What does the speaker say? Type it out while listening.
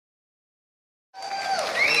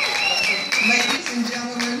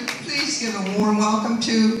give a warm welcome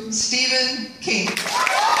to Stephen King.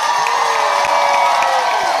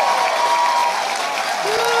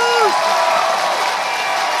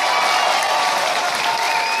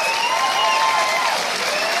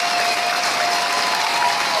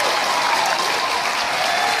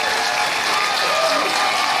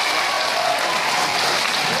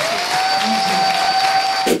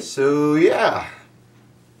 So yeah,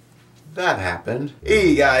 that happened.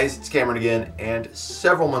 Hey guys, it's Cameron again, and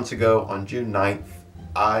several months ago on June 9th,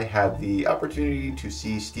 I had the opportunity to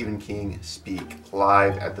see Stephen King speak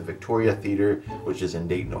live at the Victoria Theater, which is in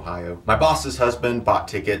Dayton, Ohio. My boss's husband bought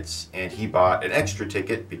tickets, and he bought an extra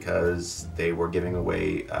ticket because they were giving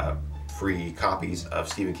away free copies of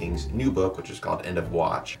Stephen King's new book, which is called End of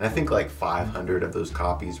Watch. And I think like 500 of those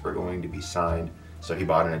copies were going to be signed, so he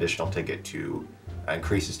bought an additional ticket to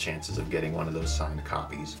increase his chances of getting one of those signed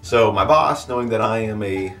copies. So my boss, knowing that I am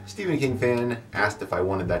a Stephen King fan, asked if I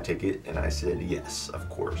wanted that ticket, and I said yes, of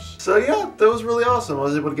course. So yeah, that was really awesome. I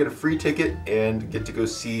was able to get a free ticket and get to go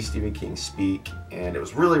see Stephen King speak, and it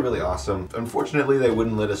was really, really awesome. Unfortunately, they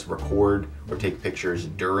wouldn't let us record or take pictures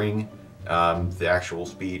during the actual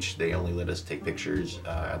speech. They only let us take pictures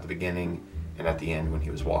at the beginning and at the end when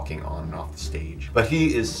he was walking on and off the stage. But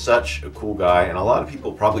he is such a cool guy, and a lot of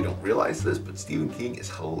people probably don't realize this, but Stephen King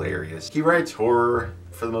is hilarious. He writes horror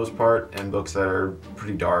for the most part and books that are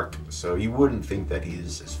pretty dark, so you wouldn't think that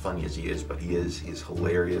he's as funny as he is, but he is. He's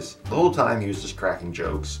hilarious. The whole time he was just cracking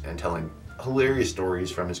jokes and telling hilarious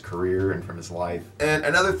stories from his career and from his life. And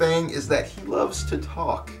another thing is that he loves to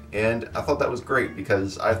talk, and I thought that was great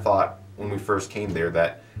because I thought when we first came there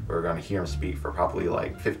that we were going to hear him speak for probably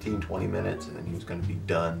like 15-20 minutes, and then he was going to be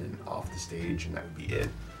done and off the stage, and that would be it.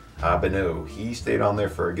 But no, he stayed on there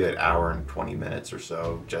for a good hour and 20 minutes or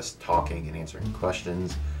so, just talking and answering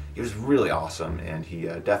questions. It was really awesome, and he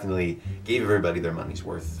definitely gave everybody their money's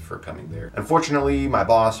worth for coming there. Unfortunately, my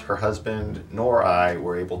boss, her husband, nor I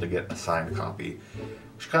were able to get a signed copy,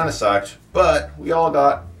 which kind of sucked, but we all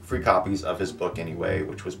got free copies of his book anyway,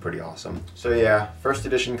 which was pretty awesome. So yeah, first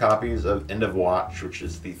edition copies of End of Watch, which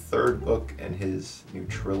is the third book in his new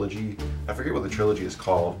trilogy. I forget what the trilogy is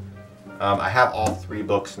called. I have all three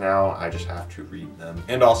books now, I just have to read them.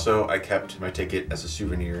 And also, I kept my ticket as a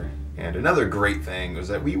souvenir. And another great thing was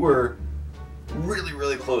that we were really,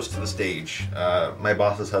 really close to the stage. My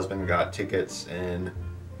boss's husband got tickets in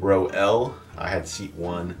row L. I had seat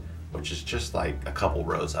 1, which is just like a couple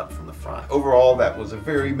rows up from the front. Overall, that was a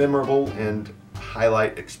very memorable and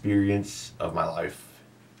highlight experience of my life,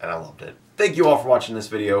 and I loved it. Thank you all for watching this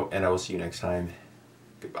video, and I will see you next time.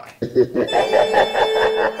 Goodbye.